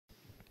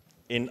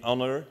in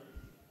honor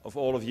of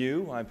all of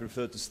you. I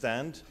prefer to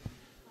stand,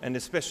 and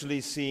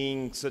especially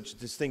seeing such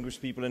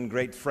distinguished people and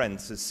great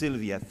friends.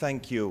 Sylvia,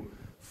 thank you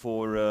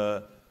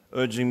for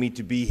urging me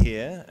to be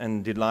here,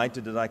 and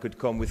delighted that I could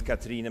come with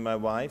Katrina, my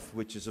wife,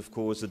 which is, of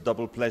course, a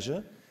double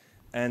pleasure.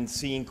 And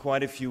seeing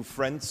quite a few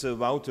friends.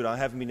 Wouter, I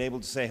haven't been able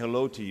to say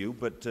hello to you,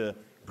 but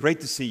great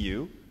to see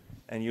you,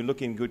 and you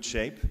look in good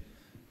shape.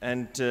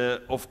 And,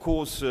 of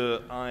course,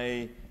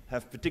 I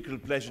have particular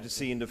pleasure to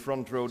see in the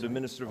front row the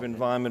Minister of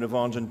Environment of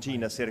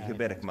Argentina, Sergio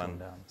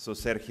Bergman. So,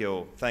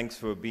 Sergio, thanks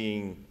for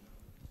being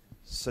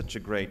such a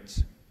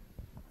great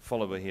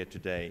follower here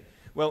today.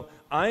 Well,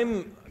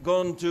 I'm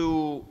going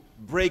to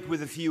break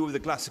with a few of the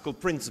classical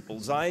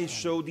principles. I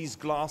show these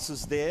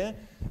glasses there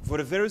for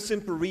a very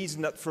simple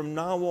reason that from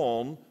now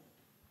on,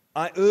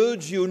 I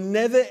urge you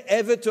never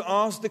ever to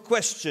ask the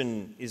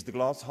question, is the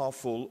glass half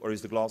full or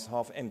is the glass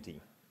half empty?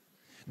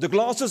 The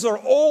glasses are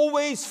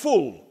always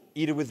full,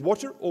 either with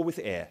water or with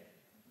air.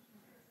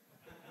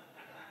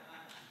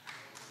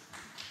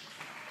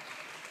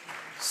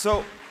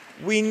 So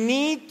we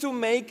need to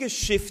make a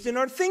shift in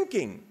our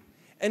thinking.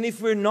 And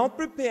if we're not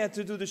prepared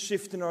to do the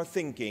shift in our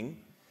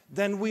thinking,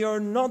 then we are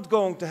not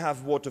going to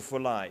have water for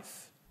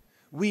life.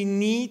 We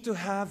need to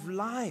have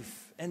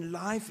life, and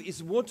life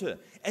is water.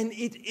 And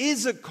it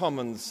is a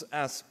commons,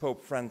 as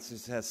Pope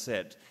Francis has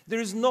said. There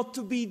is not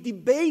to be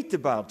debate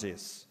about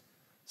this.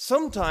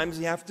 Sometimes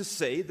you have to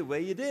say it the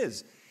way it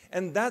is.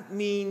 And that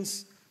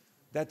means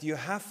that you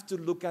have to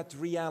look at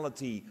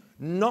reality,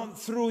 not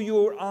through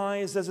your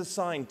eyes as a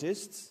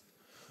scientist,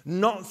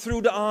 not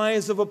through the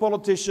eyes of a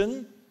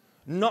politician,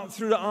 not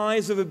through the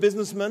eyes of a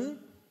businessman,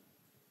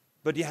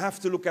 but you have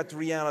to look at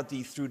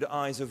reality through the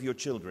eyes of your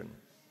children.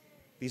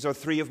 These are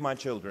 3 of my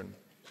children.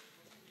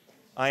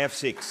 I have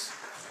 6.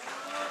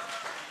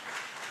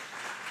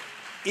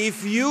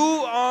 If you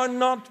are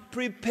not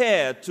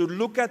prepared to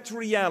look at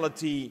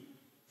reality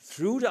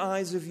through the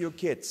eyes of your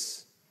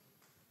kids,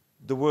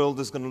 the world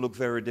is going to look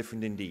very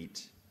different indeed.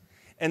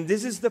 And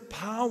this is the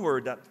power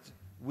that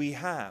we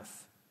have.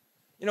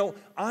 You know,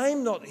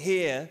 I'm not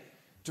here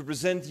to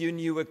present you a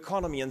new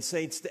economy and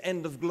say it's the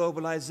end of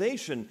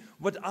globalization.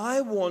 What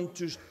I want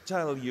to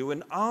tell you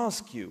and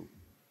ask you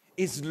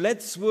is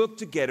let's work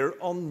together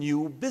on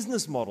new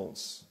business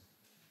models.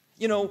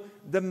 You know,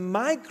 the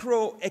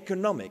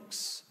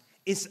microeconomics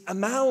is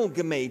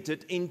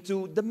amalgamated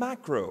into the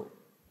macro.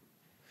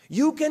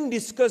 You can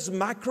discuss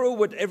macro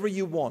whatever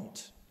you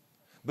want,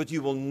 but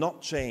you will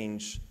not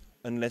change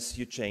unless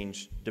you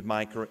change the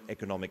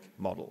microeconomic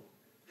model.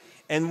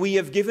 And we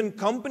have given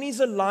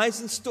companies a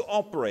license to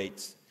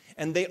operate,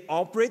 and they're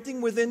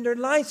operating within their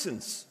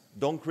license.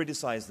 Don't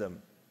criticize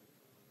them.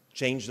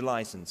 Change the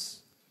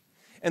license.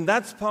 And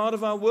that's part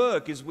of our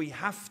work, is we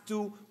have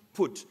to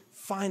put,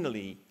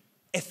 finally,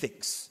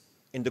 ethics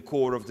in the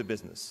core of the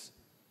business.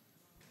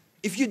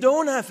 If you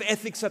don't have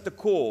ethics at the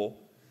core,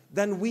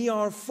 then we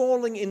are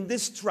falling in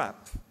this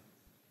trap.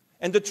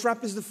 And the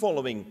trap is the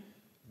following.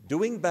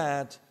 Doing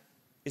bad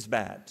is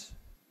bad.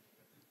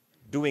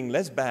 Doing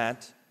less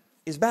bad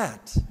is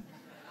bad.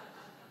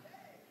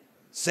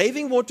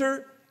 Saving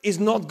water is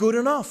not good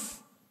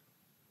enough.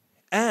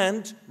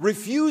 And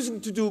refusing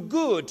to do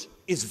good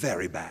is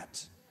very bad.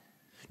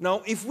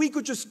 Now, if we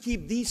could just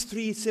keep these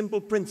 3 simple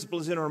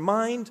principles in our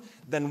mind,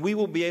 then we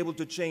will be able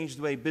to change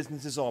the way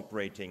business is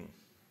operating.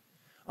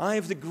 I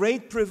have the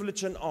great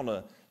privilege and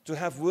honor to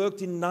have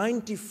worked in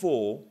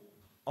 '94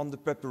 on the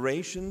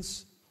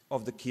preparations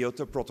of the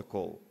Kyoto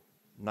Protocol,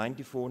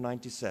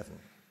 94-97.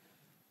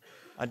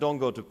 I don't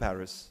go to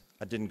Paris.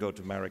 I didn't go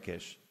to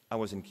Marrakesh. I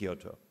was in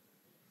Kyoto.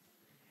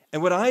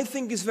 And what I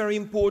think is very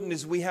important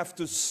is we have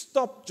to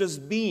stop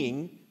just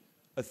being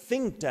a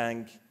think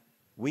tank.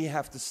 We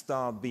have to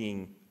start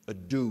being a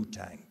do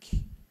tank.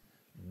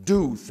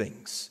 Do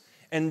things.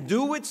 And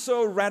do it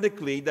so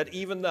radically that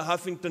even the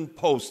Huffington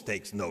Post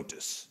takes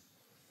notice.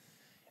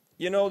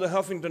 You know, the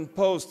Huffington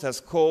Post has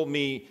called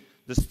me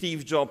the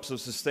Steve Jobs of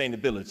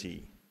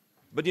sustainability.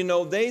 But you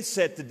know, they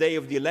said the day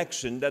of the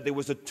election that there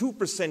was a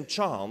 2%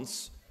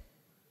 chance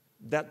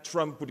that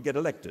Trump would get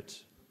elected.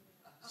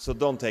 So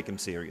don't take him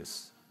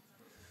serious.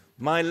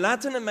 My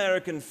Latin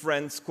American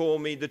friends call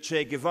me the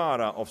Che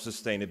Guevara of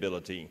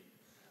sustainability.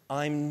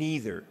 I'm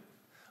neither.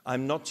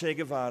 I'm not Che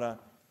Guevara.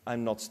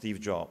 I'm not Steve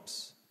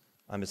Jobs.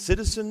 I'm a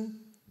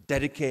citizen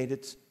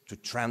dedicated to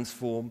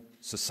transform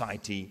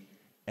society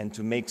and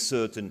to make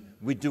certain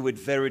we do it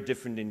very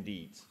different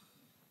indeed.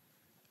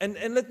 And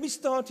let me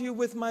start here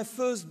with my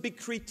first big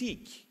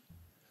critique.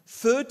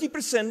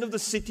 30% of the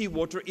city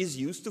water is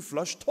used to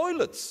flush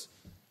toilets.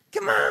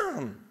 Come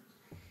on!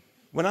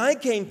 When I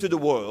came to the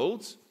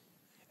world,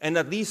 and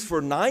at least for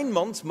 9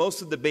 months,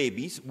 most of the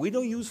babies, we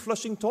don't use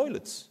flushing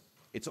toilets.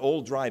 It's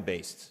all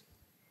dry-based.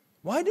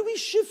 Why do we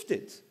shift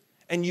it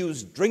and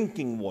use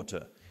drinking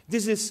water?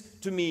 This is,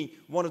 to me,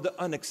 one of the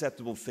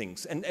unacceptable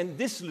things. And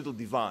this little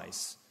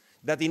device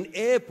that in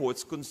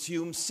airports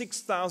consumes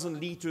 6,000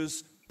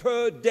 liters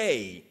per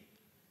day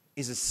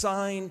is a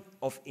sign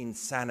of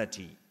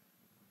insanity.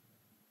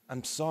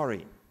 I'm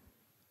sorry.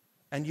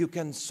 And you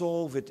can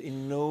solve it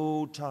in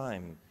no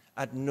time.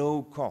 at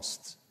no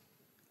cost.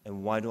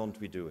 And why don't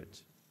we do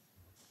it?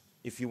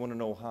 If you want to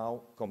know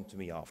how, come to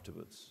me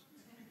afterwards.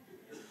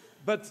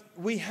 But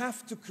we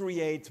have to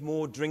create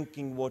more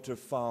drinking water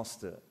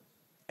faster.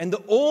 And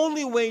the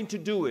only way to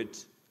do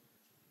it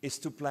is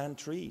to plant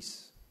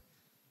trees.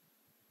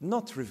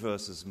 Not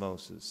reverse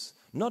osmosis,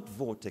 not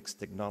vortex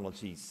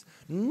technologies,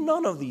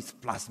 none of these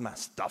plasma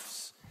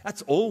stuffs.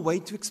 That's all way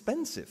too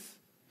expensive.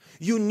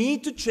 You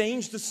need to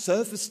change the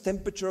surface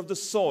temperature of the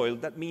soil.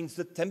 That means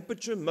the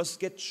temperature must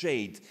get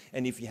shade.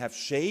 And if you have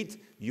shade,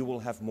 you will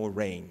have more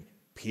rain,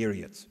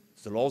 period.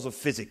 It's the laws of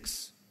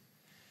physics.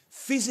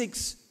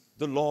 Physics,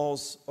 the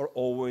laws are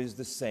always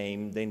the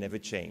same. They never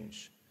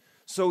change.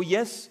 So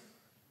yes,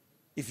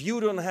 if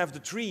you don't have the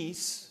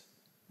trees,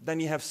 then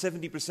you have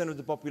 70% of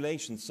the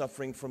population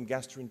suffering from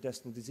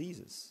gastrointestinal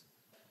diseases.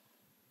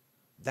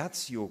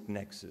 That's your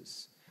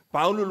nexus.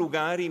 Paolo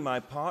Lugari,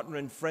 my partner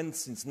and friend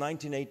since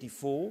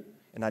 1984,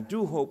 and I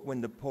do hope when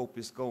the Pope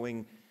is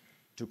going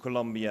to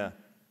Colombia,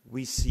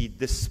 we see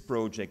this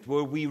project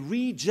where we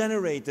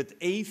regenerated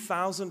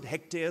 8,000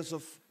 hectares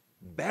of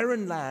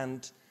barren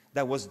land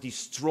that was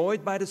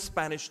destroyed by the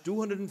Spanish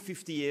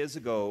 250 years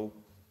ago,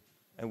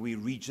 and we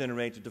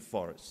regenerated the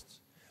forest.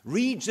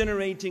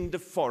 Regenerating the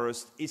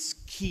forest is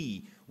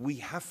key. We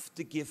have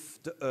to give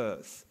the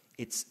earth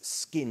its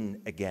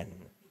skin again.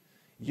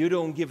 You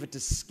don't give it the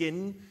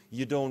skin,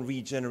 you don't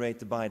regenerate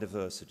the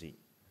biodiversity.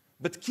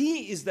 But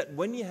key is that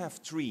when you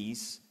have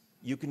trees,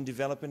 you can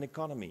develop an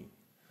economy.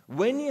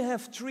 When you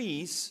have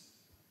trees,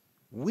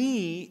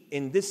 we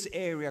in this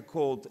area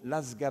called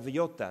Las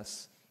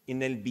Gaviotas,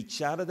 in El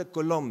Bichara de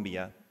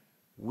Colombia,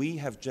 we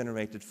have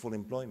generated full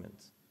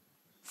employment.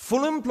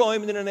 Full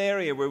employment in an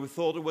area where we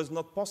thought it was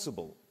not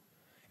possible.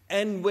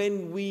 And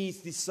when we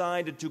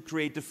decided to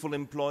create the full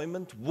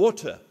employment,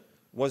 water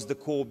was the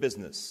core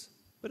business.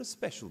 But a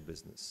special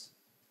business.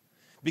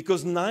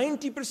 Because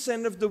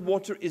 90% of the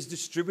water is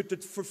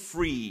distributed for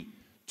free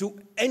to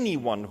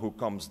anyone who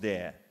comes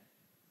there.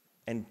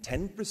 And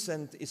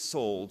 10% is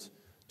sold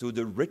to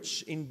the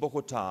rich in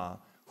Bogotá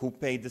who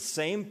pay the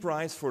same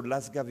price for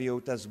Las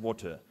Gaviotas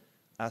water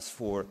as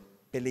for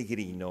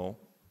Pellegrino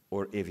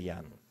or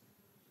Evian.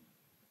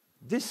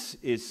 This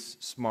is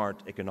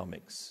smart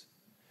economics.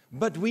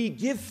 But we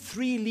give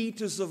 3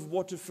 liters of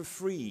water for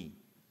free.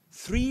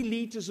 3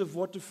 liters of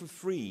water for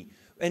free.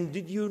 And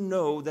did you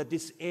know that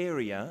this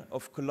area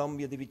of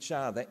Colombia de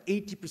Bichada,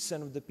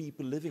 80% of the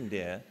people living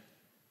there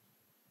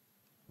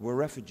were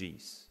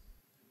refugees.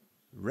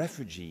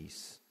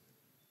 Refugees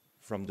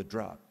from the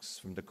drugs,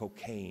 from the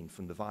cocaine,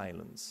 from the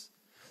violence.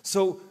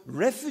 So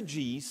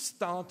refugees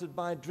started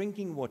by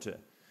drinking water.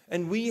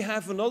 And we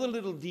have another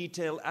little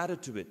detail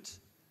added to it.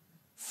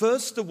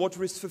 First, the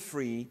water is for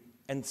free.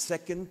 And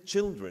second,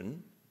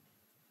 children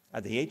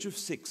at the age of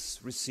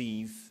 6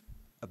 receive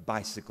a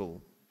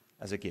bicycle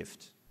as a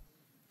gift.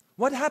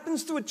 What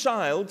happens to a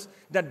child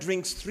that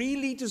drinks 3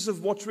 liters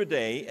of water a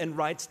day and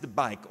rides the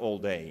bike all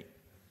day?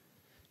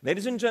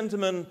 Ladies and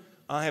gentlemen,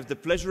 I have the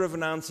pleasure of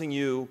announcing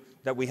you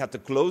that we had to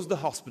close the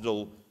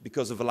hospital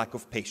because of a lack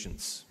of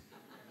patience.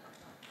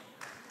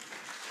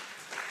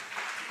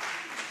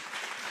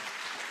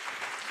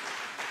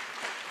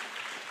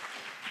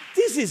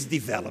 This is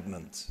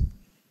development.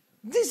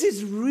 This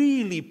is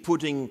really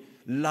putting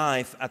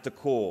life at the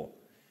core.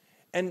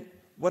 And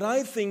what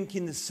I think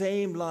in the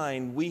same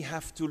line, we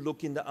have to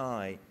look in the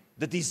eye,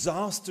 the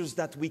disasters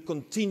that we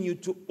continue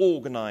to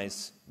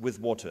organize with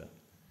water.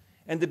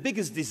 And the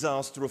biggest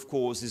disaster, of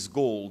course, is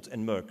gold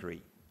and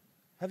mercury.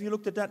 Have you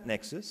looked at that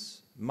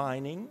nexus?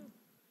 Mining.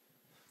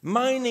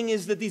 Mining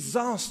is the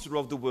disaster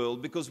of the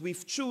world because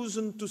we've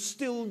chosen to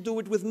still do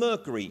it with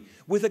mercury,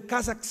 with a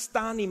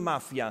Kazakhstani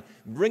mafia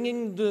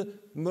bringing the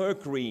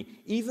mercury,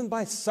 even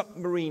by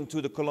submarine,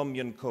 to the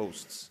Colombian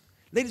coasts.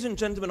 Ladies and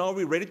gentlemen, are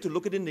we ready to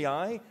look it in the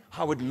eye,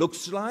 how it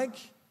looks like?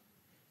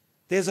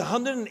 There's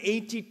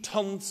 180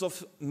 tons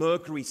of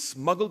mercury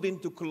smuggled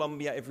into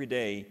Colombia every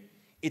day.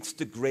 It's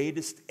the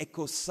greatest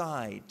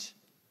ecocide,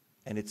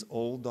 and it's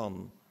all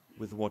done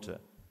with water.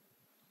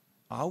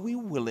 Are we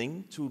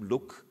willing to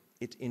look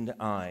it in the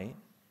eye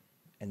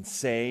and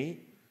say,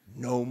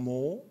 no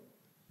more?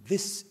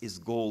 This is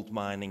gold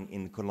mining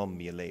in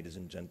Colombia, ladies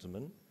and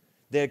gentlemen.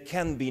 There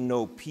can be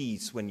no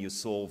peace when you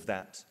solve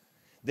that.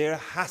 There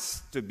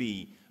has to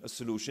be a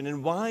solution.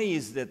 And why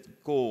is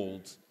that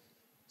gold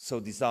so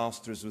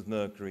disastrous with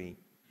mercury?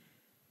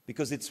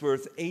 Because it's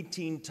worth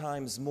 18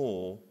 times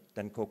more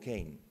than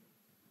cocaine.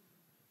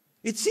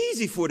 It's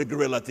easy for the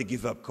gorilla to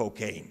give up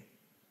cocaine.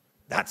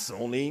 That's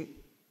only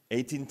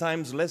 18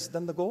 times less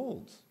than the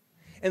gold.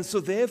 And so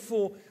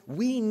therefore,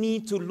 we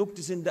need to look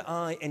this in the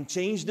eye and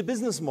change the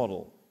business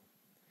model.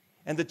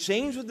 And the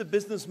change of the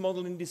business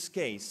model in this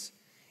case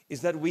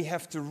is that we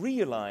have to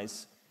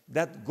realize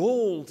that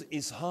gold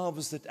is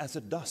harvested as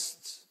a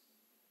dust.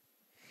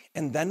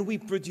 And then we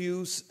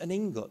produce an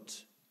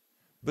ingot.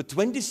 But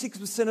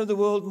 26% of the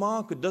world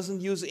market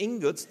doesn't use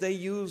ingots, they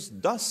use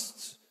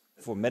dust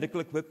for medical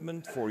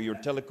equipment, for your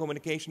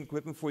telecommunication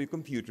equipment, for your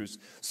computers.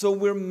 So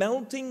we're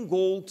melting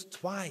gold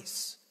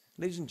twice.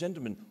 Ladies and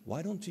gentlemen,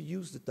 why don't you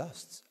use the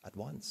dusts at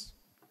once?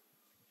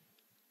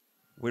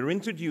 We're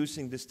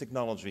introducing this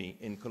technology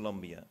in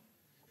Colombia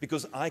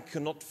because I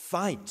cannot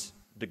fight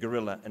the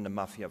guerrilla and the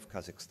mafia of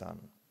Kazakhstan,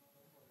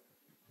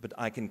 but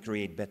I can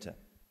create better.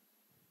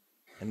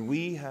 And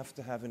we have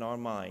to have in our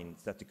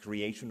minds that the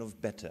creation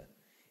of better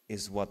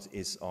is what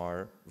is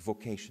our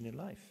vocation in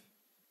life.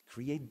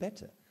 Create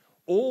better.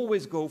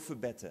 Always go for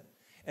better.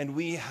 And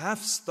we have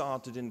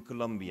started in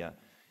Colombia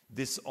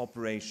this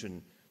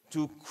operation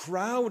to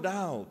crowd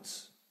out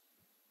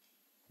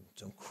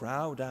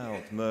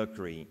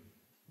Mercury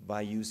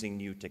by using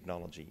new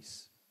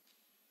technologies.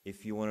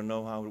 If you want to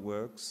know how it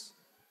works,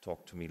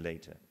 talk to me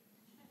later.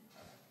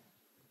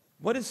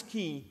 What is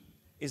key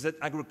is that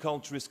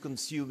agriculture is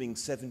consuming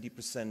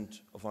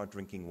 70% of our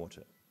drinking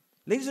water.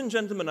 Ladies and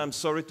gentlemen, I'm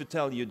sorry to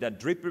tell you that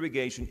drip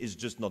irrigation is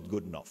just not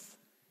good enough.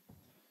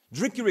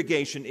 Drip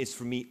irrigation is,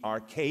 for me,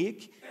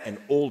 archaic and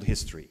old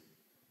history.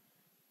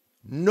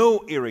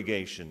 No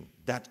irrigation,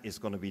 that is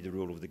going to be the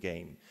rule of the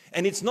game.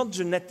 And it's not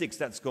genetics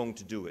that's going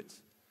to do it.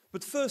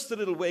 But first, a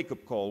little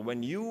wake-up call.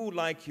 When you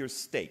like your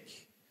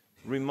steak,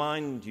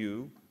 remind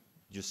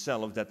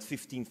yourself that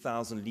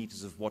 15,000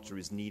 liters of water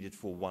is needed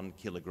for 1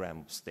 kilogram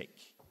of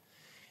steak.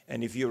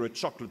 And if you're a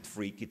chocolate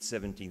freak, it's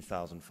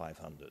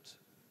 17,500.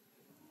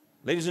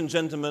 Ladies and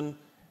gentlemen,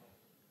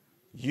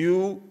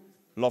 you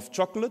love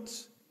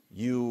chocolate,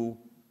 you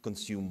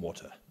consume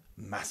water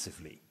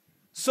massively.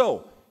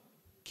 So,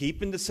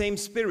 keep in the same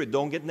spirit,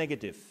 don't get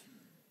negative.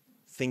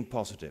 Think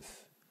positive.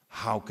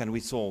 How can we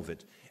solve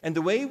it? And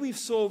the way we've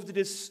solved it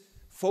is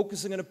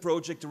focusing on a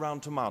project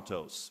around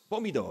tomatoes,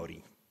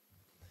 Pomodoro.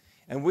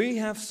 And we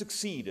have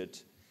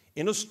succeeded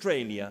in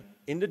Australia,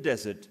 in the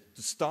desert,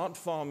 to start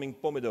farming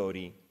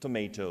Pomodoro,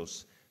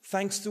 tomatoes,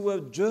 thanks to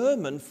a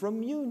German from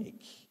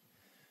Munich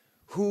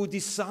who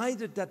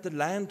decided that the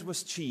land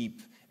was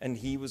cheap and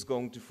he was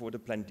going for the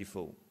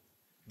plentiful.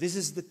 This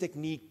is the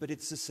technique, but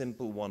it's a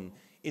simple one.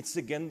 It's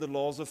again the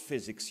laws of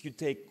physics. You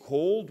take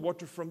cold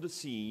water from the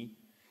sea,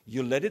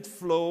 you let it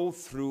flow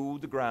through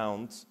the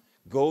ground,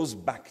 goes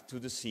back to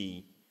the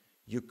sea,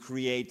 you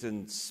create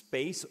a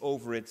space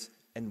over it,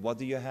 and what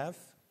do you have?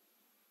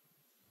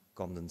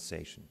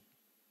 Condensation.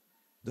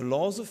 The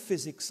laws of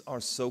physics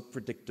are so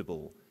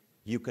predictable,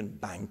 you can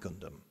bank on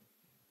them.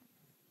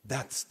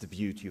 That's the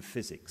beauty of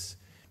physics.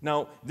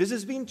 Now, this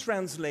has been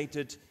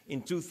translated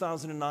in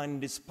 2009 in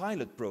this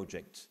pilot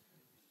project.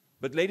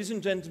 But ladies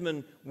and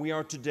gentlemen, we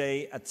are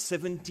today at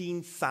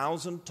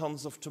 17,000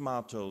 tons of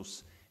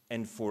tomatoes,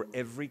 and for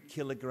every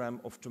kilogram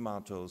of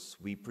tomatoes,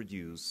 we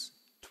produce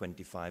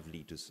 25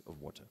 liters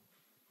of water.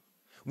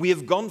 We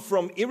have gone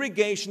from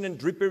irrigation and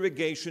drip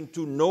irrigation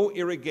to no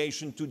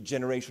irrigation to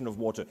generation of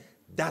water.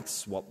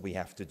 That's what we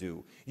have to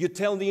do. You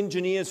tell the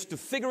engineers to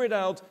figure it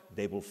out,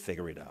 they will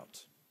figure it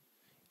out.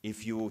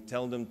 If you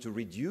tell them to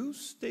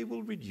reduce, they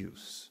will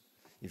reduce.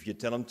 If you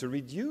tell them to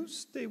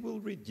reduce, they will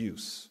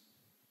reduce.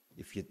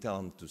 If you tell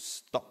them to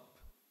stop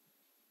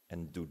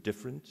and do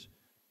different,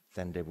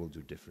 then they will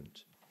do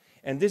different.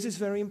 And this is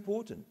very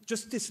important.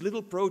 Just this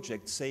little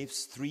project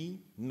saves 3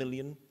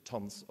 million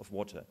tons of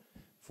water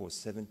for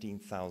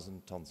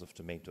 17,000 tons of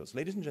tomatoes.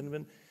 Ladies and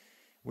gentlemen,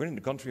 we're in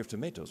the country of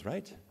tomatoes,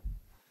 right?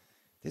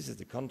 This is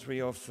the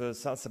country of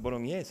salsa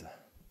bolognese.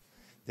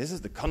 This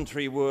is the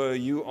country where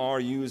you are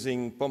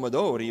using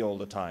Pomodoro all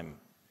the time.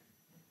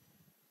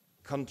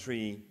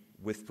 Country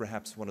with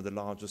perhaps one of the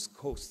largest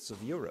coasts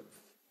of Europe.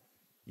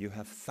 You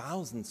have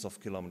thousands of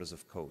kilometers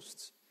of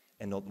coasts,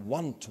 and not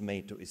one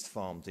tomato is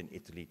farmed in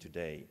Italy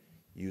today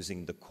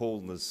using the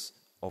coldness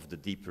of the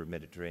deeper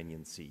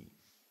Mediterranean Sea.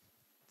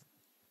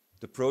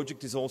 The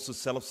project is also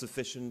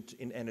self-sufficient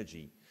in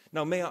energy.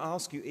 Now, may I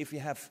ask you, if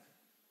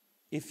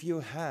you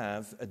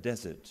have a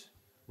desert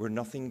where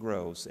nothing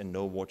grows and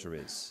no water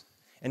is,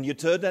 and you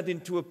turn that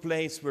into a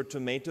place where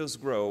tomatoes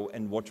grow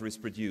and water is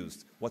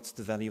produced, what's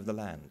the value of the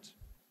land?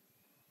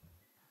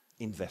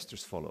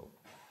 Investors follow.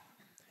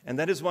 And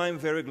that is why I'm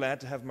very glad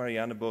to have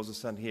Marianne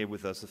Bozesan here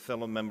with us, a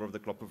fellow member of the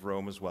Club of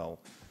Rome as well,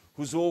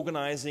 who's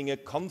organizing a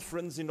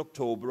conference in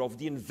October of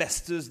the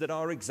investors that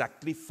are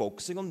exactly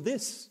focusing on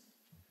this.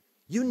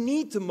 You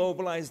need to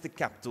mobilize the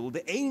capital,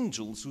 the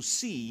angels who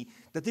see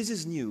that this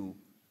is new,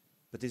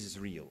 but this is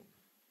real.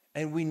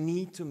 And we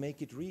need to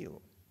make it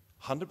real.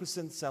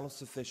 100%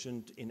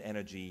 self-sufficient in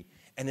energy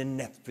and a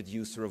net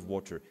producer of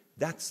water.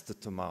 That's the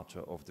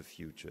tomato of the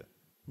future,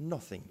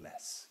 nothing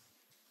less.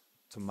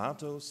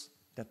 Tomatoes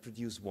that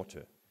produce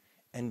water.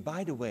 And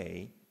by the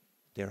way,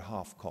 they're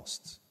half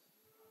cost.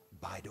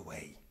 By the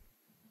way,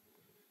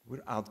 we're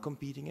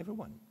outcompeting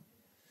everyone.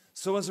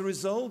 So as a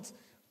result,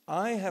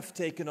 I have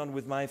taken on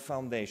with my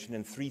foundation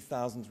and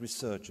 3,000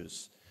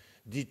 researchers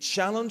the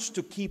challenge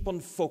to keep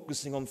on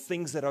focusing on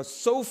things that are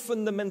so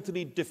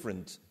fundamentally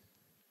different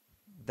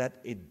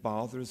that it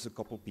bothers a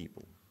couple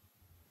people.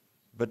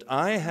 But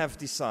I have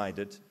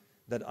decided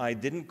that I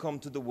didn't come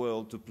to the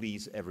world to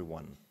please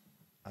everyone.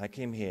 I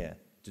came here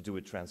to do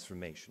a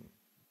transformation.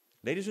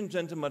 Ladies and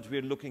gentlemen, what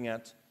we're looking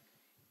at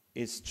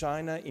is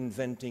China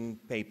inventing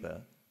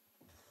paper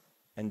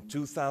And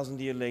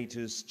 2,000 years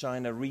later,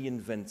 China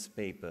reinvents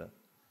paper.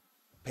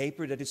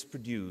 Paper that is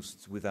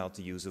produced without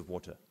the use of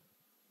water,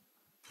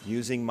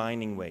 using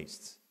mining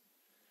waste.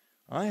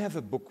 I have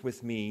a book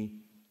with me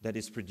that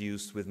is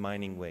produced with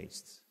mining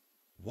waste.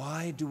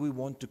 Why do we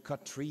want to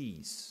cut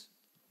trees?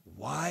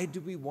 Why do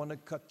we want to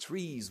cut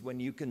trees when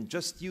you can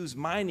just use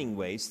mining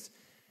waste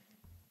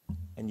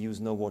and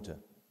use no water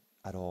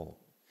at all?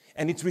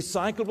 And it's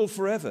recyclable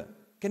forever.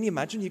 Can you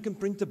imagine? You can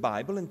print a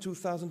Bible and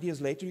 2,000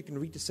 years later you can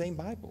read the same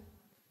Bible.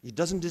 It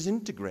doesn't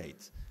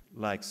disintegrate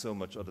like so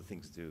much other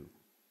things do.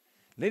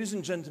 Ladies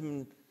and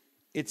gentlemen,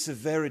 it's a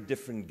very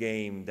different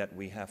game that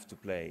we have to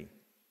play.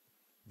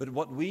 But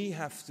what we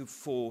have to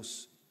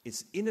force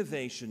is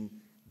innovation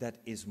that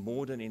is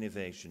more than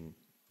innovation.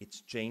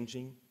 It's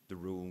changing the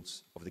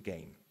rules of the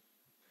game.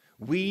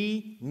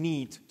 We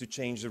need to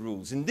change the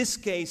rules. In this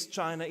case,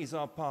 China is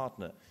our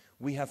partner.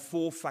 We have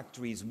 4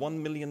 factories,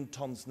 1 million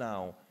tons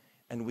now,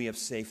 and we have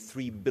saved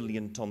 3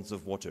 billion tons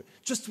of water.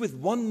 Just with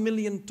 1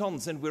 million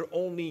tons, and we're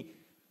only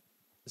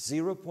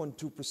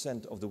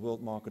 0.2% of the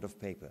world market of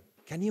paper.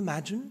 Can you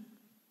imagine?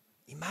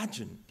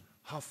 Imagine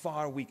how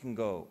far we can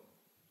go.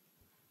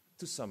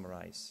 To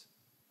summarize,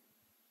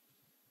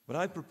 what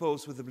I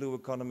propose with the blue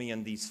economy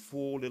and these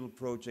 4 little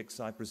projects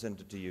I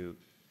presented to you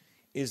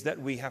is that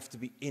we have to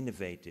be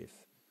innovative.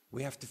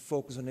 We have to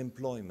focus on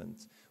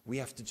employment. We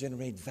have to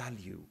generate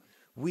value.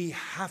 We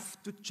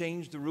have to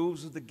change the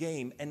rules of the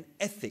game, and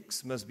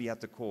ethics must be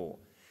at the core.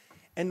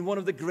 And one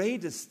of the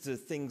greatest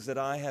things that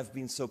I have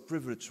been so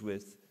privileged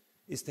with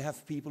is to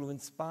have people who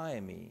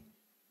inspire me,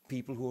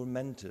 people who are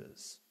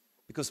mentors.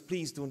 Because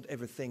please don't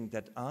ever think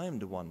that I'm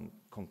the one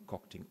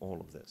concocting all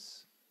of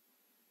this.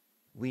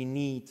 We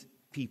need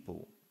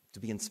people to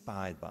be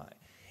inspired by.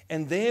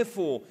 And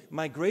therefore,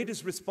 my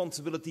greatest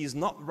responsibility is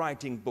not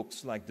writing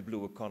books like The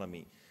Blue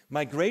Economy.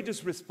 My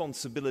greatest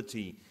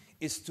responsibility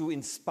is to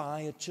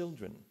inspire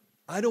children.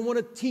 I don't want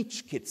to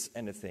teach kids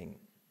anything.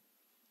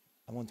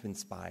 I want to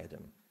inspire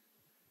them.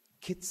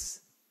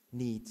 Kids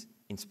need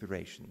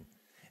inspiration.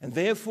 And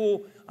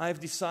therefore, I've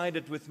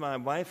decided with my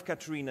wife,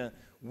 Katrina,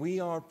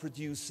 we are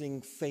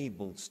producing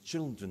fables,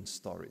 children's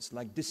stories,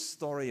 like this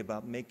story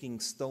about making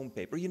stone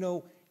paper. You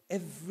know,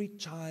 every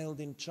child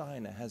in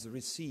China has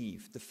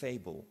received the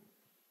fable,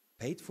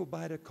 paid for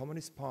by the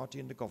Communist Party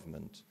and the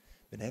government.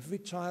 But every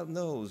child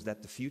knows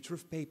that the future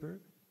of paper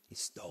is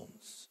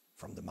stones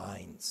from the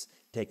mines,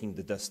 taking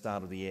the dust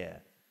out of the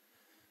air.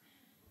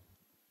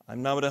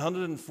 I'm now at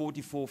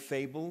 144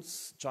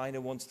 fables. China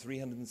wants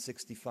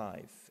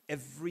 365.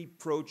 Every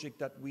project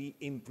that we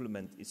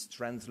implement is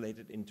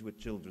translated into a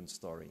children's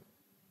story.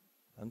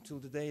 Until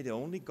today, the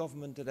only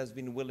government that has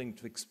been willing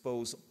to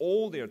expose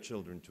all their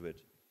children to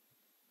it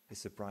is,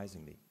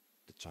 surprisingly,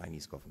 the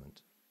Chinese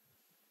government.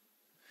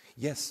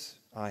 Yes,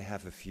 I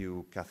have a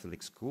few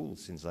Catholic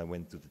schools since I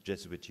went to the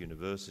Jesuit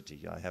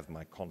university. I have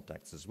my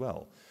contacts as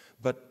well.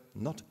 But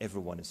not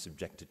everyone is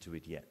subjected to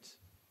it yet.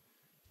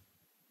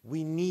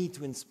 We need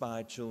to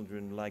inspire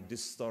children like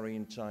this story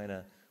in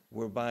China,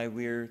 whereby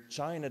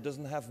China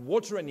doesn't have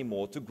water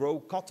anymore to grow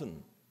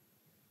cotton.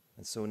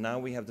 And so now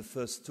we have the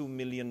first 2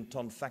 million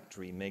ton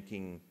factory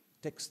making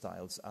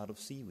textiles out of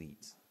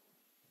seaweed.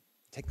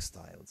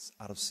 Textiles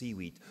out of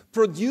seaweed,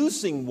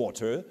 producing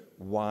water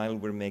while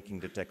we're making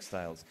the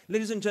textiles.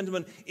 Ladies and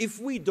gentlemen,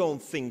 if we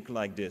don't think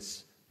like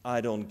this,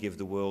 I don't give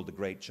the world a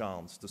great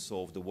chance to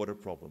solve the water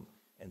problem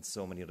and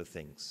so many other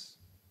things.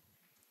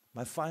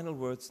 My final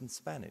words in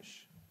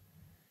Spanish.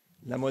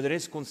 La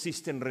madurez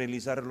consiste en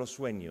realizar los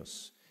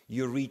sueños.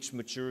 You reach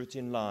maturity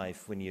in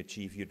life when you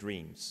achieve your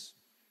dreams.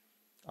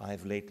 I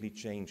have lately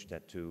changed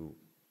that to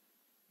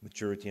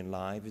maturity in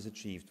life is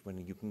achieved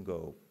when you can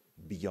go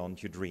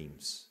beyond your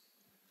dreams.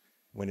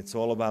 When it's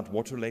all about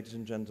water, ladies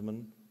and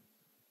gentlemen,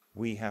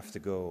 we have to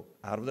go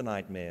out of the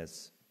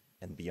nightmares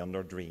and beyond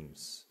our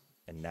dreams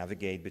and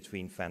navigate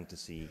between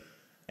fantasy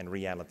and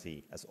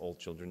reality as all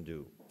children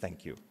do.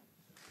 Thank you.